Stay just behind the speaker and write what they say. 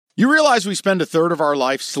You realize we spend a third of our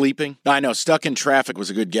life sleeping? I know, stuck in traffic was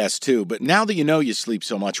a good guess too, but now that you know you sleep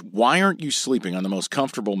so much, why aren't you sleeping on the most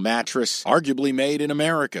comfortable mattress arguably made in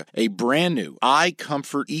America? A brand new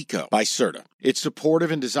iComfort Eco by Serta. It's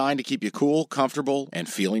supportive and designed to keep you cool, comfortable, and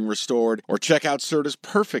feeling restored. Or check out Serta's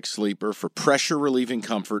Perfect Sleeper for pressure-relieving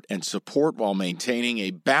comfort and support while maintaining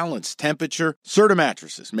a balanced temperature. Serta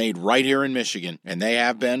mattresses, made right here in Michigan, and they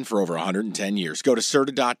have been for over 110 years. Go to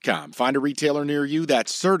Serta.com. Find a retailer near you.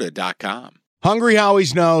 That's Serta.com. Hungry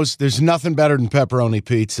Howie's knows there's nothing better than pepperoni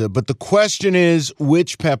pizza, but the question is,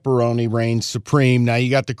 which pepperoni reigns supreme? Now,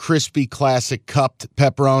 you got the crispy, classic cupped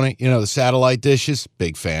pepperoni, the satellite dishes.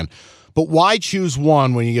 Big fan. But why choose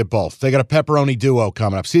one when you get both? They got a pepperoni duo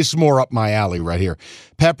coming up. See, this is more up my alley right here.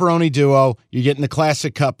 Pepperoni duo, you're getting the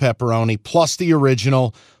classic cup pepperoni, plus the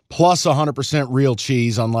original, plus 100% real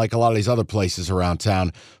cheese, unlike a lot of these other places around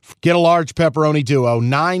town. Get a large pepperoni duo,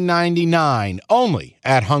 $9.99, only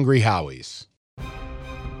at Hungry Howie's.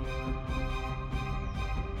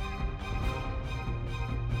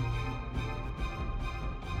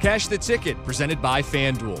 Cash the Ticket, presented by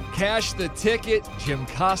FanDuel. Cash the Ticket, Jim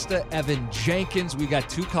Costa, Evan Jenkins. We got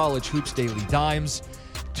 2 College Hoops Daily Dimes.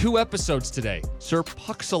 2 episodes today. Sir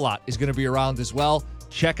Puxalot is going to be around as well.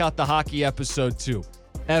 Check out the hockey episode too.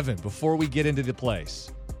 Evan, before we get into the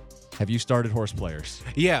plays, have you started Horse Players?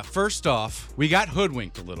 Yeah, first off, we got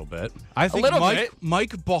hoodwinked a little bit. I think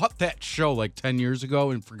Mike bought that show like 10 years ago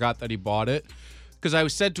and forgot that he bought it. Because I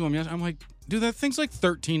said to him, I'm like, dude, that thing's like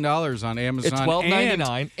 $13 on Amazon. It's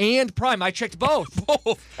 $12.99 and Prime. I checked both.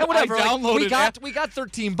 And whatever. I downloaded we got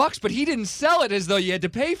 $13, but he didn't sell it as though you had to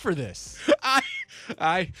pay for this.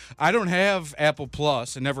 I don't have Apple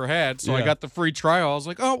Plus. I never had, so I got the free trial. I was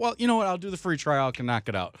like, oh, well, you know what? I'll do the free trial. I can knock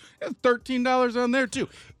it out. $13 on there, too.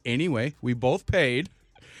 Anyway, we both paid.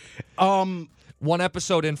 1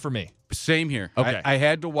 episode in for me. Same here. Okay. I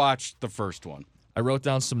had to watch the first one. I wrote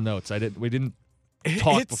down some notes. We didn't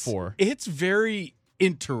talk before. It's very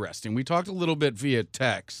interesting. We talked a little bit via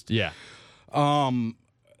text. Yeah.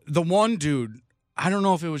 The one dude, I don't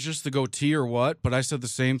know if it was just the goatee or what, but I said the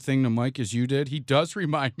same thing to Mike as you did. He does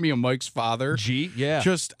remind me of Mike's father. Yeah.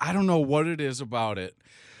 Just, I don't know what it is about it,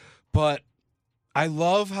 but I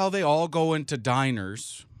love how they all go into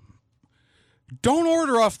diners. Don't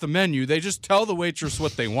order off the menu. They just tell the waitress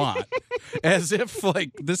what they want. As if,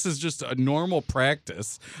 like, this is just a normal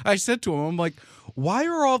practice. I said to him, I'm like, why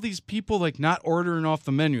are all these people, like, not ordering off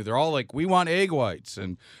the menu? They're all like, we want egg whites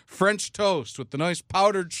and French toast with the nice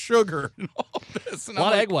powdered sugar and all this. And a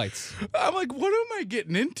lot of egg whites. I'm like, what am I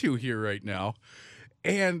getting into here right now?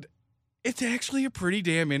 And it's actually a pretty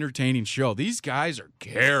damn entertaining show. These guys are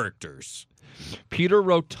characters. Peter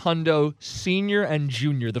Rotundo, Sr. and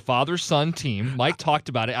Jr., the father-son team. Mike talked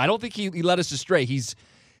about it. I don't think he led us astray.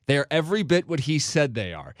 They're every bit what he said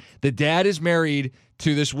they are. The dad is married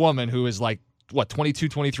to this woman who is like, 22,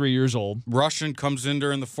 23 years old. Russian comes in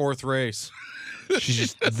during the 4th race. She's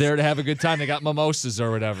just there to have a good time. They got mimosas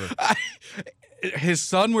or whatever. His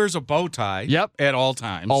son wears a bow tie. Yep. At all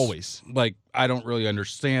times. Always. Like, I don't really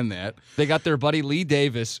understand that. They got their buddy Lee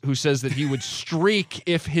Davis, who says that he would streak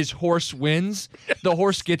if his horse wins. The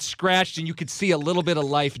horse gets scratched, and you could see a little bit of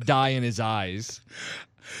life die in his eyes.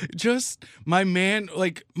 Just, my man,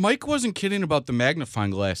 like, Mike wasn't kidding about the magnifying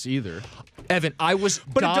glass either. Evan, I was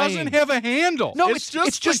But dying. It doesn't have a handle. No, it's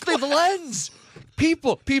just the lens.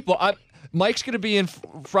 People. Mike's going to be in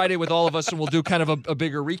Friday with all of us, and we'll do kind of a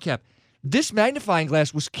bigger recap. This magnifying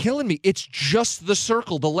glass was killing me. It's just the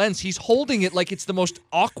circle, the lens. He's holding it like it's the most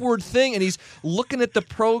awkward thing, and he's looking at the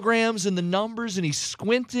programs and the numbers, and he's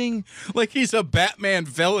squinting. Like he's a Batman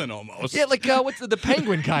villain almost. Yeah, like what's the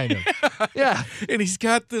penguin kind of. Yeah. And he's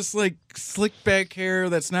got this like slick back hair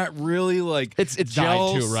that's not really like it's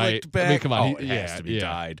gel dyed too, right? slicked back. I mean, come on. It has to be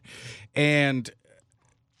dyed. And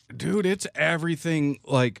dude, it's everything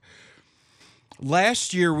like.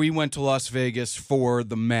 Last year, we went to Las Vegas for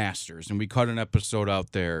the Masters, and we cut an episode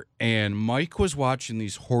out there, and Mike was watching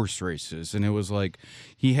these horse races, and it was like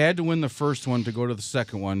he had to win the first one to go to the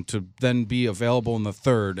second one to then be available in the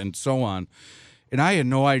third, and so on. And I had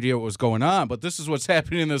no idea what was going on, but this is what's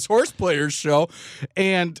happening in this Horse Players show,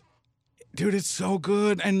 and dude, it's so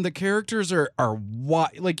good, and the characters are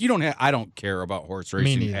like I don't care about horse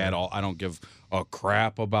racing at all. I don't give a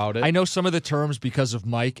crap about it. I know some of the terms because of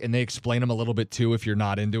Mike, and they explain them a little bit too if you're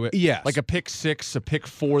not into it. Yes. Like a pick 6, a pick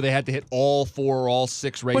 4, they had to hit all 4 or all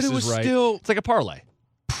 6 races, but it was right? Still it's like a parlay.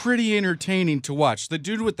 Pretty entertaining to watch. The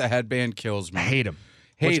dude with the headband kills me. I hate him.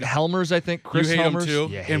 Helmers, I think. Chris you hate Helmers. him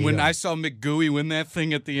too. Yeah, and when him. I saw McGooey win that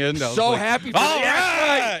thing at the end, I was so like, happy for all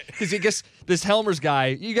right! Because I guess this Helmers guy,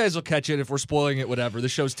 you guys will catch it if we're spoiling it, whatever. The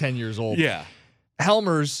show's 10 years old. Yeah.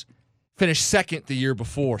 Helmers finished second the year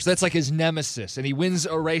before. So that's like his nemesis. And he wins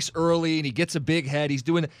a race early, and he gets a big head. He's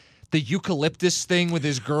doing the eucalyptus thing with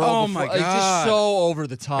his girl. Oh, before. my God. It's just so over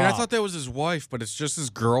the top. And I thought that was his wife, but it's just his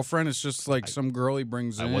girlfriend. It's just like some girl he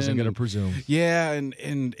brings in. I wasn't going to presume. Yeah,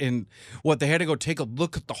 and what, they had to go take a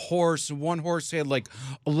look at the horse, and one horse had like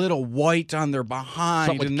a little white on their behind.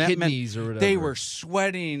 Something like and that kidneys meant or whatever. they were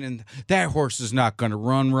sweating, and that horse is not going to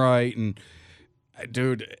run right. And,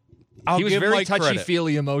 dude, He was very Mike credit.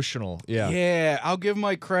 touchy-feely emotional. Yeah, I'll give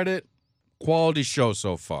Mike credit. Quality show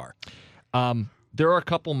so far. There are a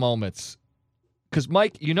couple moments, because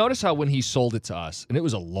Mike, you notice how when he sold it to us, and it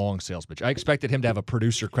was a long sales pitch, I expected him to have a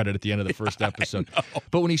producer credit at the end of the first episode.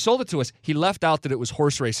 But when he sold it to us, he left out that it was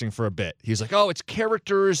horse racing for a bit. He's like, oh, it's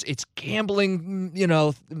characters, it's gambling,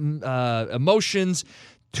 emotions.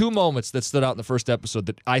 Two moments that stood out in the first episode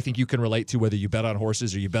that I think you can relate to, whether you bet on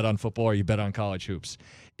horses or you bet on football or you bet on college hoops.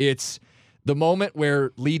 It's the moment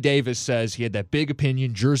where Lee Davis says he had that big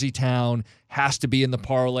opinion, Jersey Town has to be in the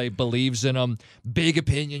parlay, believes in him, big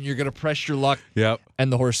opinion, you're going to press your luck,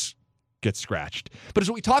 and the horse gets scratched. But as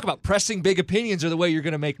we talk about, pressing big opinions are the way you're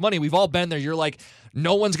going to make money. We've all been there. You're like,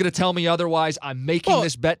 no one's going to tell me otherwise. I'm making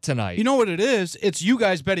this bet tonight. You know what it is? It's you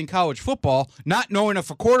guys betting college football, not knowing if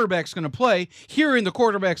a quarterback's going to play, hearing the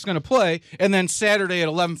quarterback's going to play, and then Saturday at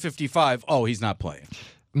 11:55, oh, he's not playing.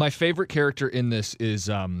 My favorite character in this is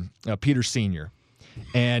Peter Sr.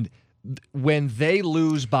 And when they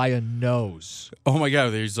lose by a nose. Oh, my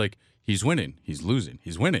God. He's like, he's winning. He's losing.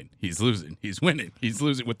 He's winning. He's losing. He's winning. He's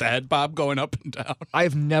losing with the head bob going up and down.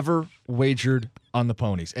 I've never wagered on the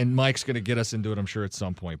ponies. And Mike's going to get us into it, I'm sure, at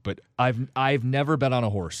some point. But I've never bet on a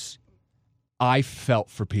horse. I felt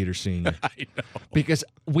for Peter Sr. I know. Because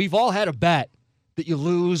we've all had a bet that you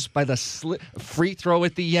lose by the free throw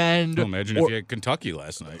at the end. Well, imagine if you had Kentucky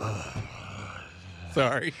last night.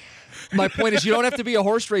 Sorry. My point is, you don't have to be a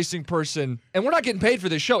horse racing person, and we're not getting paid for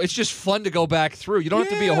this show. It's just fun to go back through. You don't have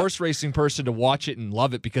to be a horse racing person to watch it and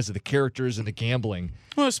love it because of the characters and the gambling.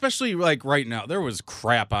 Well, especially like right now, there was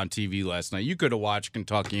crap on TV last night. You could have watched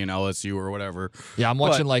Kentucky and LSU or whatever. Yeah, I'm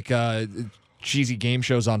watching cheesy game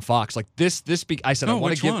shows on Fox. Like this. I said, I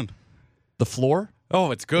want to give one? The Floor.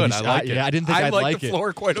 Oh, it's good. I like it. Yeah, I didn't think I'd like the it.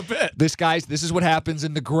 Floor quite a bit. This is what happens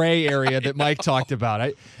in the gray area that Mike talked about.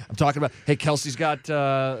 I'm talking about, hey, Kelsey's got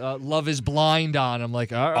Love is Blind on. I'm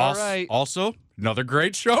like, all right. Also, another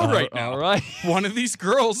great show right now. All right. One of these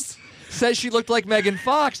girls says she looked like Megan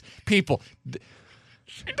Fox. People.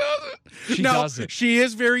 She doesn't. She doesn't. She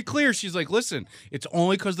is very clear. She's like, listen, it's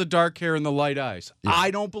only because the dark hair and the light eyes. Yeah.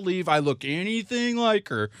 I don't believe I look anything like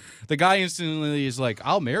her. The guy instantly is like,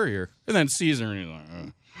 I'll marry her. And then sees her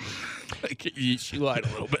and he's like, she lied a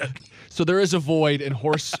little bit. So there is a void, and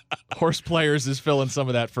horse players is filling some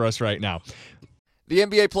of that for us right now. The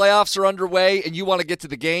NBA playoffs are underway, and you want to get to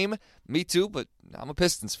the game? Me too, but I'm a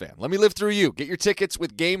Pistons fan. Let me live through you. Get your tickets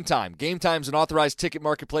with Game Time. Game Time's an authorized ticket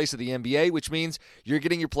marketplace of the NBA, which means you're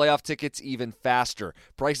getting your playoff tickets even faster.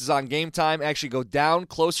 Prices on Game Time actually go down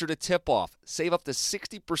closer to tip-off. Save up to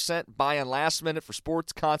 60% buying last minute for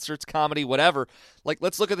sports, concerts, comedy, whatever. Like,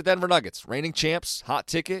 let's look at the Denver Nuggets. Reigning champs, hot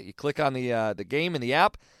ticket. You click on the game in the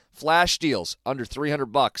app. Flash deals, under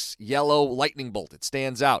 $300. Yellow lightning bolt, it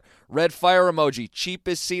stands out. Red fire emoji,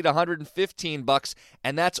 cheapest seat, $115.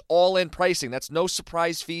 And that's all-in pricing. That's no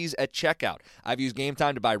surprise fees at checkout. I've used Game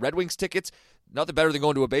Time to buy Red Wings tickets. Nothing better than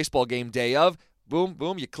going to a baseball game day of. Boom,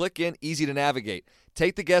 boom, you click in, easy to navigate.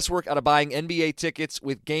 Take the guesswork out of buying NBA tickets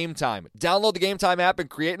with Game Time. Download the Game Time app and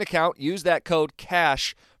create an account. Use that code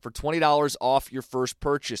CASH for $20 off your first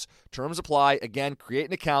purchase. Terms apply. Again, create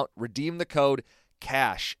an account, redeem the code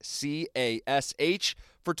CASH, C-A-S-H,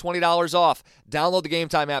 for $20 off. Download the Game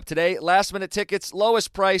Time app today. Last minute tickets,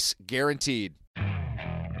 lowest price, guaranteed.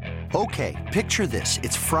 Okay, picture this.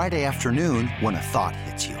 It's Friday afternoon when a thought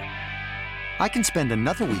hits you. I can spend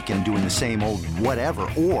another weekend doing the same old whatever,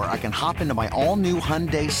 or I can hop into my all-new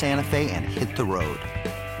Hyundai Santa Fe and hit the road.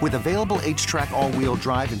 With available H-Track all-wheel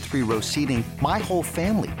drive and 3-row seating, my whole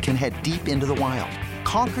family can head deep into the wild.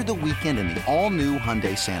 Conquer the weekend in the all-new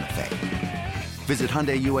Hyundai Santa Fe. Visit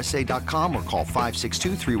HyundaiUSA.com or call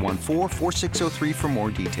 562-314-4603 for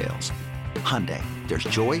more details. Hyundai, there's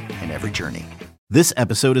joy in every journey. This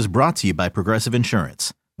episode is brought to you by Progressive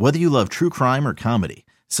Insurance. Whether you love true crime or comedy,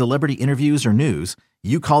 celebrity interviews or news,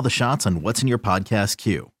 you call the shots on what's in your podcast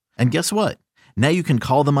queue. And guess what? Now you can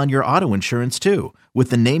call them on your auto insurance too with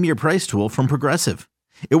the Name Your Price tool from Progressive.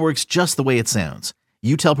 It works just the way it sounds.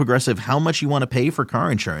 You tell Progressive how much you want to pay for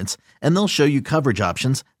car insurance, and they'll show you coverage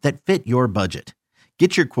options that fit your budget.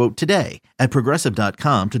 Get your quote today at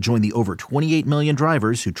Progressive.com to join the over 28 million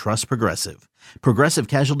drivers who trust Progressive. Progressive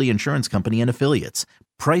Casualty Insurance Company and Affiliates.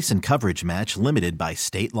 Price and coverage match limited by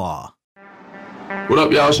state law. What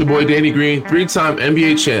up, y'all? It's your boy Danny Green, 3-time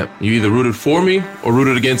NBA champ. You either rooted for me or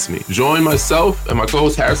rooted against me. Join myself and my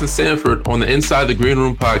co-host Harrison Sanford on the Inside the Green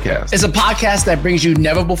Room podcast. It's a podcast that brings you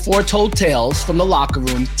never-before-told tales from the locker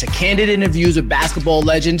room to candid interviews with basketball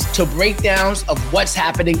legends to breakdowns of what's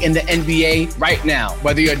happening in the NBA right now.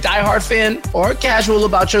 Whether you're a diehard fan or casual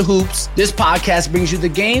about your hoops, this podcast brings you the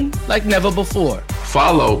game like never before.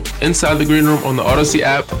 Follow Inside the Green Room on the Odyssey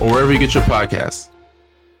app or wherever you get your podcasts.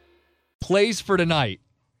 Plays for tonight,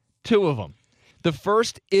 2 of them. The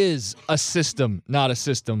first is a system, not a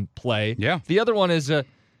system play. Yeah. The other one is a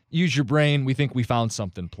use your brain, we think we found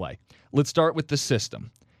something play. Let's start with the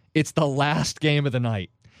system. It's the last game of the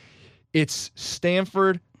night. It's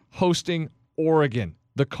Stanford hosting Oregon.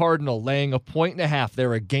 The Cardinal laying 1.5.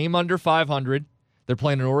 They're a game under 500. They're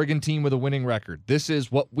playing an Oregon team with a winning record. This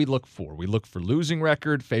is what we look for. We look for losing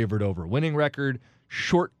record, favored over winning record,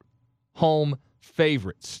 short home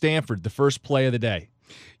favorite. Stanford, the first play of the day.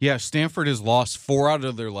 Yeah, Stanford has lost 4 out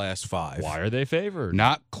of their last 5. Why are they favored?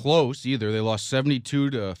 Not close either. They lost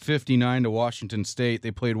 72-59 to Washington State.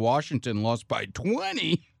 They played Washington, lost by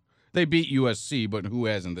 20. They beat USC, but who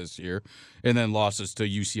hasn't this year? And then losses to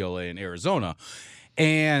UCLA and Arizona.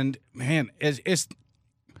 And, man, it's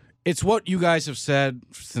what you guys have said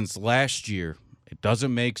since last year. It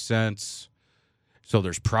doesn't make sense. So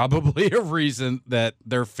there's probably a reason that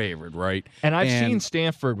they're favored, right? And I've seen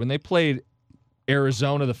Stanford, when they played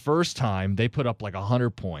Arizona the first time, they put up like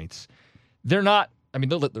 100 points. They're not, I mean,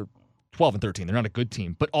 they're 12 and 13. They're not a good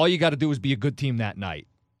team. But all you got to do is be a good team that night.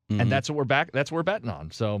 Mm-hmm. And that's what we're betting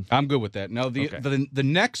on. So I'm good with that. Now, the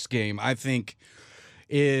next game, I think,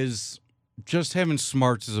 is just having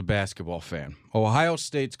smarts as a basketball fan. Ohio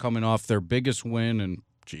State's coming off their biggest win in,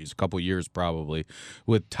 a couple years probably,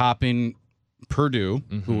 with topping Purdue,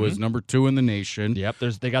 who was number 2 in the nation. Yep,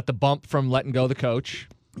 they got the bump from letting go the coach.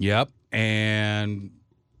 Yep, and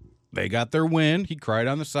they got their win. He cried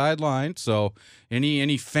on the sideline. So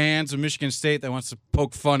any fans of Michigan State that wants to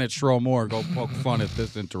poke fun at Sherrone Moore, go poke fun at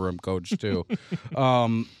this interim coach too.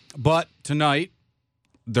 But tonight,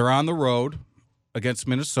 they're on the road against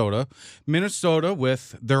Minnesota. Minnesota,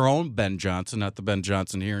 with their own Ben Johnson, not the Ben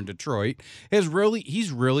Johnson here in Detroit, he's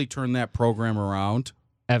really turned that program around.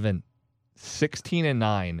 Evan,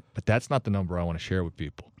 16-9, but that's not the number I want to share with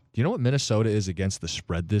people. Do you know what Minnesota is against the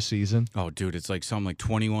spread this season? Oh, dude, it's like something like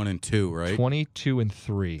 21-2, right?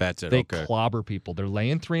 22-3. That's it. They okay. clobber people. They're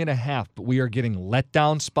laying 3.5, but we are getting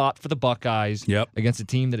letdown spot for the Buckeyes against a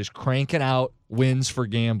team that is cranking out wins for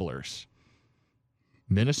gamblers.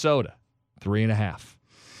 Minnesota, 3.5.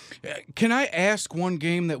 Can I ask one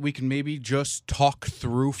game that we can maybe just talk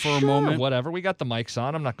through for a moment? Whatever. We got the mics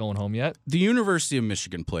on. I'm not going home yet. The University of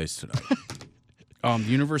Michigan plays tonight.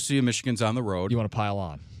 The University of Michigan's on the road. You want to pile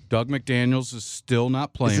on? Doug McDaniels is still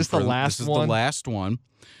not playing. Is this the last one? This is the last one.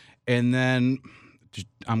 And then,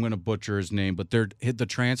 I'm going to butcher his name, but they're hit the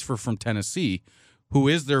transfer from Tennessee, who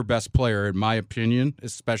is their best player, in my opinion,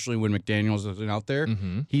 especially when McDaniels isn't out there.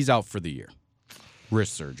 He's out for the year.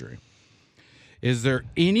 Wrist surgery. Is there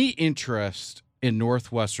any interest in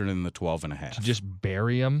Northwestern in the 12.5? To just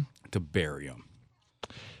bury him? To bury him.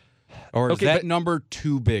 Or is that number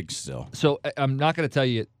too big still? So I'm not going to tell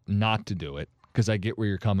you not to do it because I get where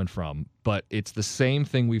you're coming from, but it's the same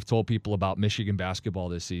thing we've told people about Michigan basketball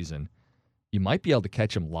this season. You might be able to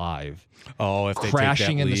catch them live. Oh, if they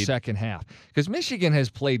crashing take that lead in the second half. Because Michigan has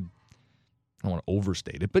played, I don't want to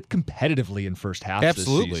overstate it, but competitively in first half this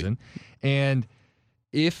season. And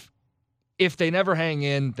if they never hang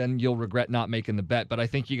in, then you'll regret not making the bet. But I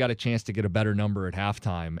think you got a chance to get a better number at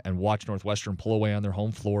halftime and watch Northwestern pull away on their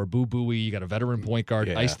home floor. Boo Booey, you got a veteran point guard,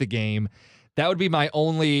 ice the game. That would be my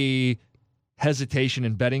only hesitation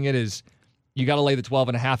in betting it is you got to lay the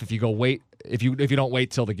 12.5. If you go wait, if you don't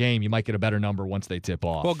wait till the game, you might get a better number once they tip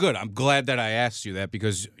off. Well, good. I'm glad that I asked you that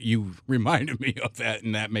because you reminded me of that,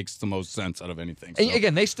 and that makes the most sense out of anything. So. And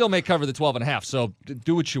again, they still may cover the 12.5, so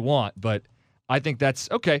do what you want. But I think that's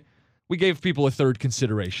okay. We gave people a third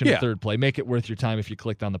consideration, a third play. Make it worth your time if you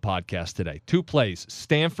clicked on the podcast today. 2 plays,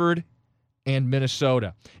 Stanford and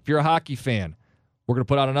Minnesota. If you're a hockey fan, we're going to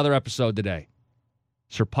put out another episode today.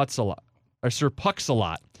 Sir Puxalot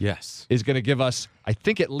is going to give us, I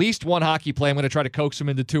think, at least one hockey play. I'm going to try to coax him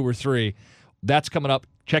into 2 or 3. That's coming up.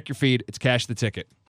 Check your feed. It's Cash the Ticket.